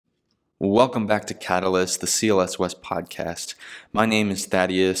Welcome back to Catalyst, the CLS West podcast. My name is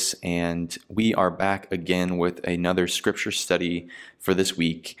Thaddeus, and we are back again with another scripture study for this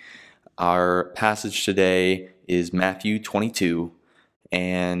week. Our passage today is Matthew 22,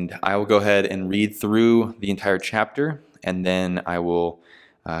 and I will go ahead and read through the entire chapter, and then I will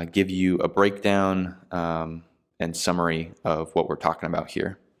give you a breakdown and summary of what we're talking about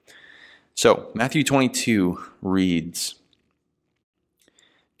here. So, Matthew 22 reads,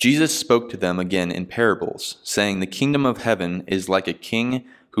 Jesus spoke to them again in parables, saying, "The kingdom of heaven is like a king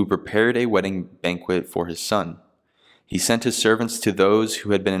who prepared a wedding banquet for his son. He sent his servants to those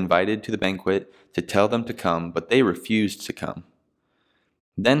who had been invited to the banquet to tell them to come, but they refused to come.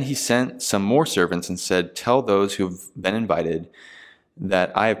 Then he sent some more servants and said, 'Tell those who have been invited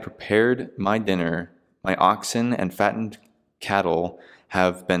that I have prepared my dinner. My oxen and fattened cattle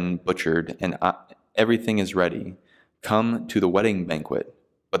have been butchered, and everything is ready. Come to the wedding banquet.'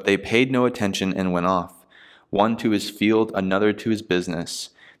 But they paid no attention and went off, one to his field, another to his business.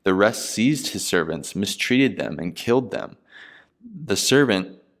 The rest seized his servants, mistreated them, and killed them.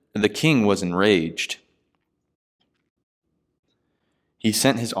 The king was enraged. He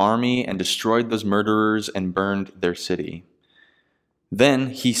sent his army and destroyed those murderers and burned their city.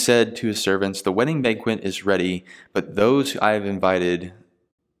 Then he said to his servants, 'The wedding banquet is ready, but those I have invited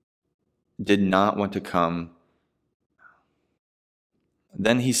did not want to come.'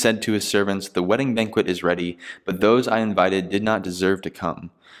 Then he said to his servants, 'The wedding banquet is ready, but those I invited did not deserve to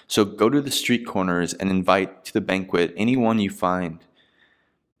come. So go to the street corners and invite to the banquet anyone you find.'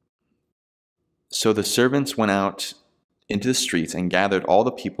 So the servants went out into the streets and gathered all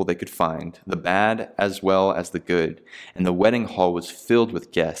the people they could find, the bad as well as the good, and the wedding hall was filled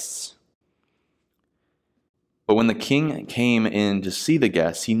with guests. But when the king came in to see the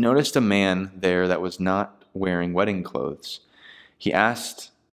guests, he noticed a man there that was not wearing wedding clothes. He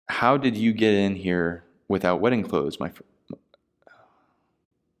asked, 'How did you get in here without wedding clothes, my friend?'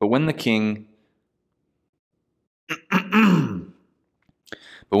 But when the king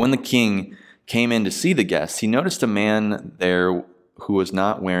came in to see the guests, he noticed a man there who was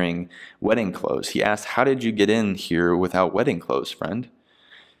not wearing wedding clothes. He asked, 'How did you get in here without wedding clothes, friend?'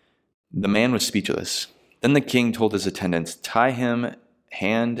 The man was speechless. Then the king told his attendants, 'Tie him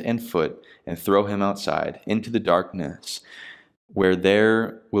hand and foot and throw him outside into the darkness, where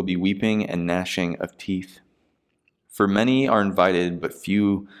there will be weeping and gnashing of teeth. For many are invited, but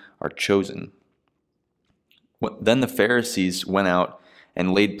few are chosen.' Then the Pharisees went out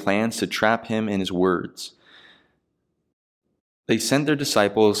and laid plans to trap him in his words. They sent their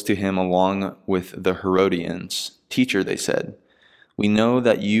disciples to him along with the Herodians. 'Teacher,' they said, 'we know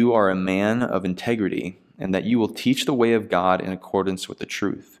that you are a man of integrity and that you will teach the way of God in accordance with the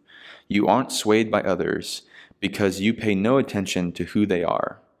truth. You aren't swayed by others, because you pay no attention to who they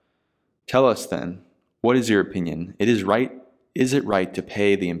are. Tell us then, what is your opinion? Is it right to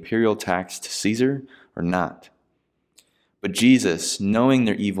pay the imperial tax to Caesar or not?' But Jesus, knowing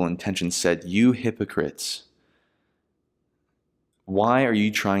their evil intentions, said, 'You hypocrites, why are you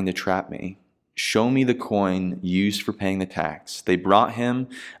trying to trap me? Show me the coin used for paying the tax.' They brought him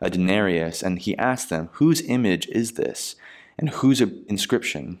a denarius, and he asked them, 'Whose image is this, and whose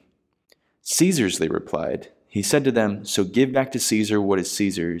inscription?' 'Caesar's,' they replied. He said to them, 'So give back to Caesar what is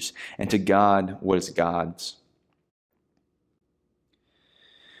Caesar's, and to God what is God's.'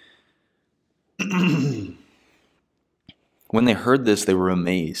 When they heard this, they were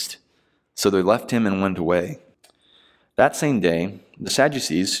amazed. So they left him and went away. That same day, the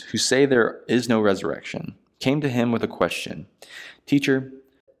Sadducees, who say there is no resurrection, came to him with a question. 'Teacher,'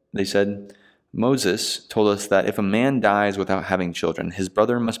 they said, 'Moses told us that if a man dies without having children, his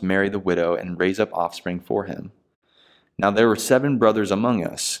brother must marry the widow and raise up offspring for him. Now there were 7 brothers among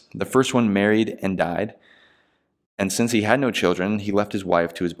us. The first one married and died, and since he had no children, he left his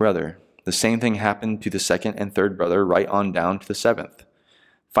wife to his brother. The same thing happened to the second and third brother, right on down to the 7th.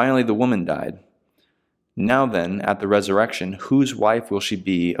 Finally, the woman died. Now then, at the resurrection, whose wife will she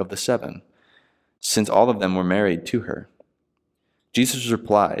be of the 7, since all of them were married to her?' Jesus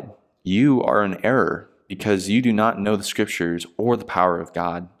replied, 'You are in error, because you do not know the Scriptures or the power of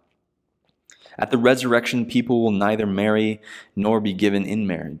God. At the resurrection, people will neither marry nor be given in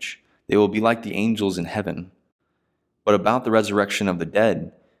marriage. They will be like the angels in heaven. But about the resurrection of the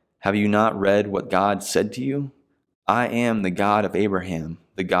dead, have you not read what God said to you? I am the God of Abraham,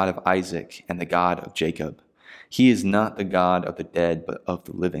 the God of Isaac, and the God of Jacob. He is not the God of the dead, but of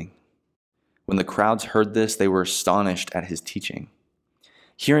the living.' When the crowds heard this, they were astonished at his teaching.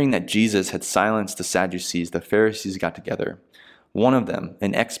 Hearing that Jesus had silenced the Sadducees, the Pharisees got together. One of them,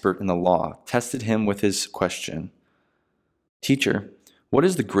 an expert in the law, tested him with his question. 'Teacher, "What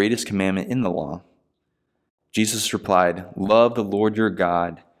is the greatest commandment in the law?" Jesus replied, "Love the Lord your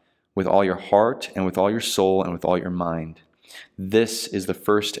God with all your heart and with all your soul and with all your mind. This is the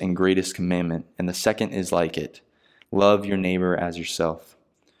first and greatest commandment, and the second is like it. Love your neighbor as yourself.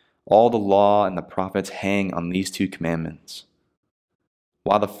 All the law and the prophets hang on these two commandments."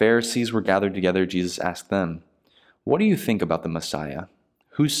 While the Pharisees were gathered together, Jesus asked them, "What do you think about the Messiah?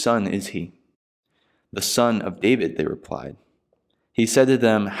 Whose son is he?" "The son of David," they replied. He said to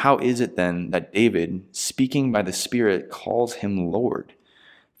them, "How is it then that David, speaking by the Spirit, calls him Lord?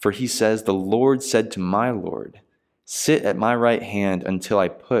 For he says, 'The Lord said to my Lord, sit at my right hand until I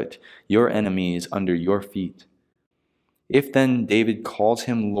put your enemies under your feet.' If then David calls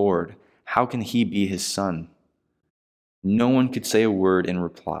him Lord, how can he be his son?" No one could say a word in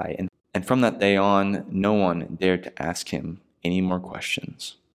reply, and from that day on, no one dared to ask him any more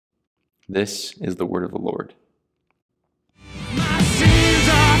questions. This is the word of the Lord. My sins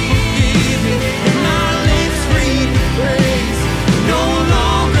are forgiven, and my lips free to praise. No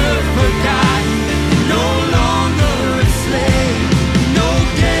longer forgotten, no longer a slave. No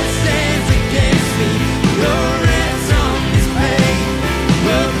death stands against me. The ransom is paid.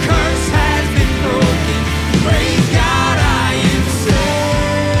 The curse has been broken. Praise God, I am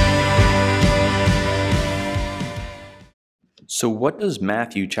saved. So what does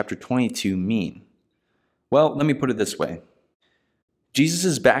Matthew chapter 22 mean? Well, let me put it this way.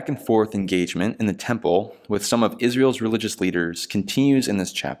 Jesus' back and forth engagement in the temple with some of Israel's religious leaders continues in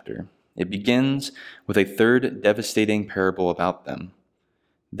this chapter. It begins with a third devastating parable about them.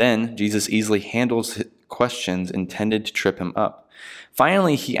 Then Jesus easily handles questions intended to trip him up.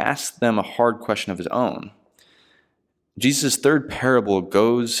 Finally, he asks them a hard question of his own. Jesus' third parable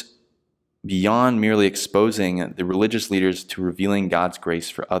goes beyond merely exposing the religious leaders to revealing God's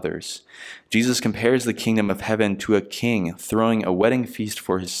grace for others. Jesus compares the kingdom of heaven to a king throwing a wedding feast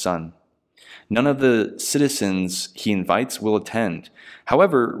for his son. None of the citizens he invites will attend,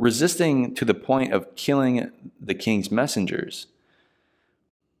 however, resisting to the point of killing the king's messengers.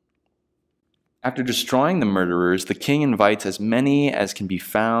 After destroying the murderers, the king invites as many as can be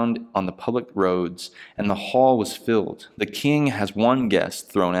found on the public roads, and the hall was filled. The king has one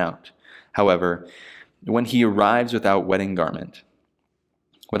guest thrown out. However, when he arrives without wedding garments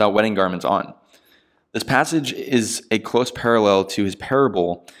on. This passage is a close parallel to his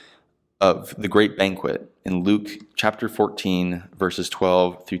parable of the great banquet in Luke chapter 14, verses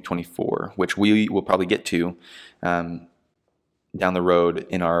 12 through 24, which we will probably get to down the road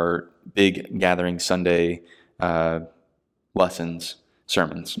in our big gathering Sunday sermons.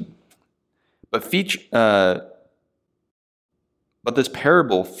 But this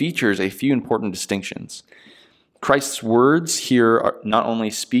parable features a few important distinctions. Christ's words here not only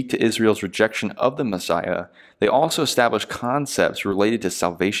speak to Israel's rejection of the Messiah, they also establish concepts related to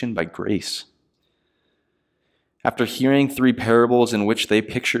salvation by grace. After hearing three parables in which they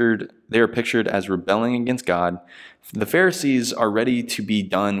are pictured as rebelling against God, the Pharisees are ready to be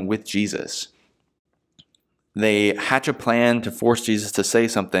done with Jesus. They hatch a plan to force Jesus to say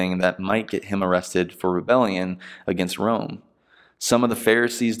something that might get him arrested for rebellion against Rome. Some of the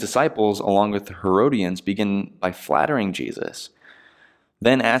Pharisees' disciples, along with the Herodians, begin by flattering Jesus,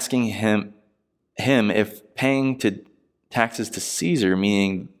 then asking him if paying taxes to Caesar,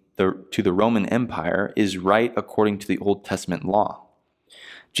 meaning to the Roman Empire, is right according to the Old Testament law.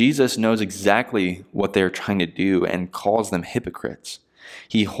 Jesus knows exactly what they're trying to do and calls them hypocrites.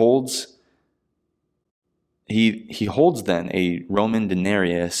 He holds then a Roman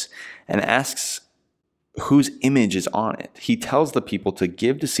denarius and asks whose image is on it. He tells the people to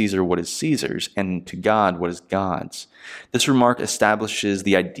give to Caesar what is Caesar's and to God what is God's. This remark establishes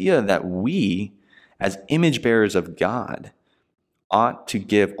the idea that we, as image bearers of God, ought to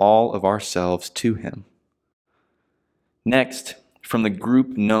give all of ourselves to him. Next, from the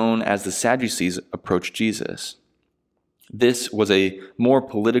group known as the Sadducees approached Jesus. This was a more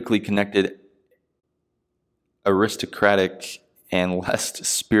politically connected, aristocratic, and less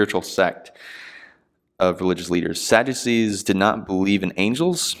spiritual sect of religious leaders. Sadducees did not believe in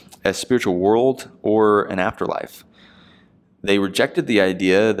angels, a spiritual world, or an afterlife. They rejected the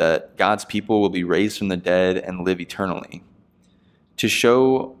idea that God's people will be raised from the dead and live eternally. To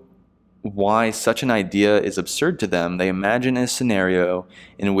show why such an idea is absurd to them, they imagine a scenario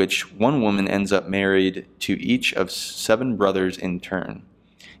in which one woman ends up married to each of 7 brothers in turn.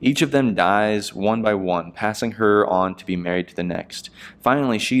 Each of them dies one by one, passing her on to be married to the next.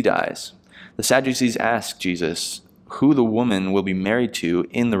 Finally, she dies. The Sadducees ask Jesus who the woman will be married to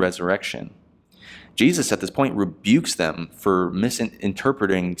in the resurrection. Jesus, at this point, rebukes them for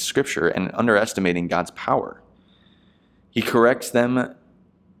misinterpreting Scripture and underestimating God's power. He corrects them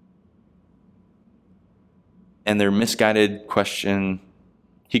and their misguided question.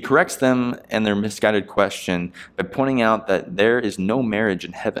 He corrects them and their misguided question by pointing out that there is no marriage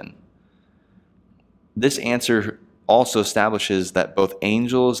in heaven. This answer also establishes that both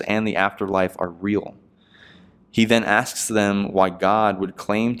angels and the afterlife are real. He then asks them why God would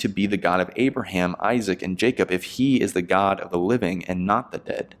claim to be the God of Abraham, Isaac, and Jacob if he is the God of the living and not the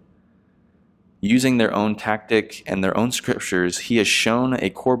dead. Using their own tactic and their own scriptures, he has shown a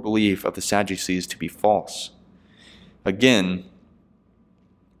core belief of the Sadducees to be false. Again,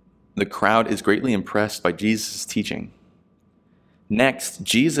 the crowd is greatly impressed by Jesus' teaching. Next,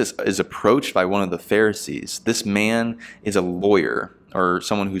 Jesus is approached by one of the Pharisees. This man is a lawyer, or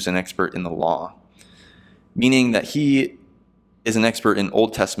someone who's an expert in the law, meaning that he is an expert in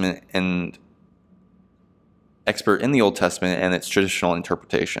Old Testament and expert in the Old Testament and its traditional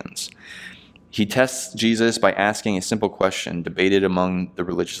interpretations. He tests Jesus by asking a simple question debated among the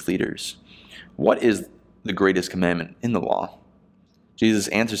religious leaders. What is the greatest commandment in the law? Jesus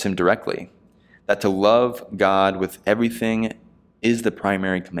answers him directly, that to love God with everything is the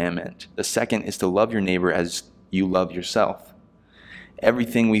primary commandment. The second is to love your neighbor as you love yourself.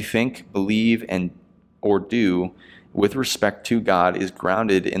 Everything we think, believe, or do with respect to God is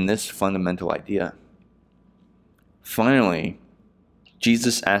grounded in this fundamental idea. Finally,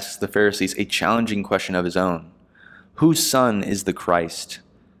 Jesus asks the Pharisees a challenging question of his own. Whose son is the Christ?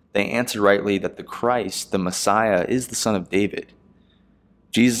 They answer rightly that the Christ, the Messiah, is the son of David.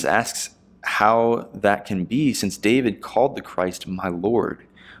 Jesus asks how that can be, since David called the Christ my Lord,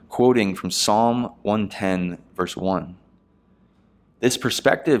 quoting from Psalm 110, verse 1. This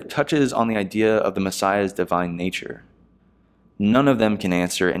perspective touches on the idea of the Messiah's divine nature. None of them can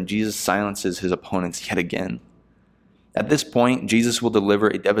answer, and Jesus silences his opponents yet again. At this point, Jesus will deliver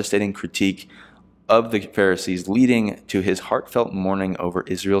a devastating critique of the Pharisees, leading to his heartfelt mourning over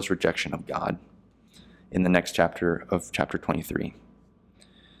Israel's rejection of God in the next chapter of chapter 23.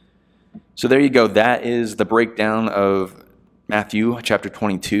 So there you go. That is the breakdown of Matthew chapter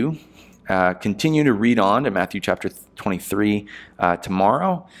 22. Continue to read on to Matthew chapter 23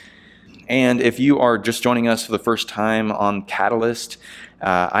 tomorrow. And if you are just joining us for the first time on Catalyst,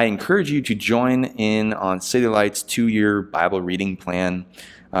 I encourage you to join in on City Light's 2-year Bible reading plan.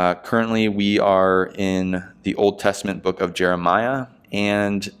 Currently, we are in the Old Testament book of Jeremiah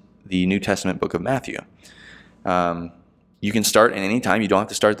and the New Testament book of Matthew. You can start at any time. You don't have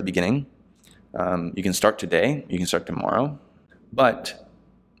to start at the beginning. You can start today. You can start tomorrow. But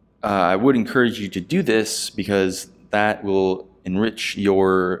I would encourage you to do this because that will enrich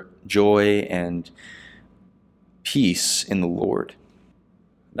your joy and peace in the Lord.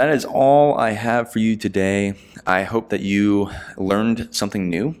 That is all I have for you today. I hope that you learned something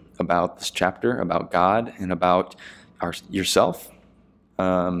new about this chapter, about God, and about yourself,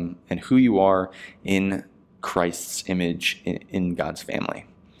 and who you are in Christ's image in God's family.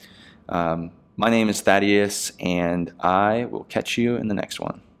 My name is Thaddeus, and I will catch you in the next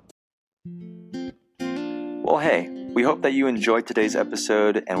one. Well, hey, we hope that you enjoyed today's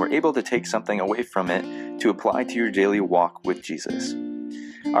episode and were able to take something away from it to apply to your daily walk with Jesus.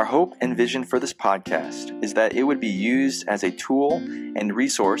 Our hope and vision for this podcast is that it would be used as a tool and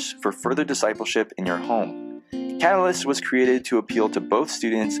resource for further discipleship in your home. Catalyst was created to appeal to both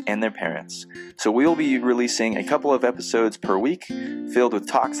students and their parents, so we'll be releasing a couple of episodes per week filled with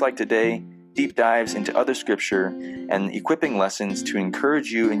talks like today, deep dives into other scripture, and equipping lessons to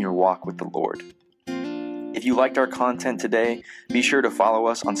encourage you in your walk with the Lord. If you liked our content today, be sure to follow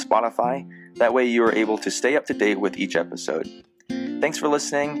us on Spotify. That way you are able to stay up to date with each episode. Thanks for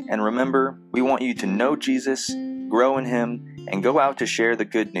listening, and remember, we want you to know Jesus, grow in Him, and go out to share the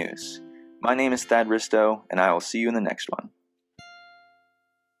good news. My name is Thad Risto, and I will see you in the next one.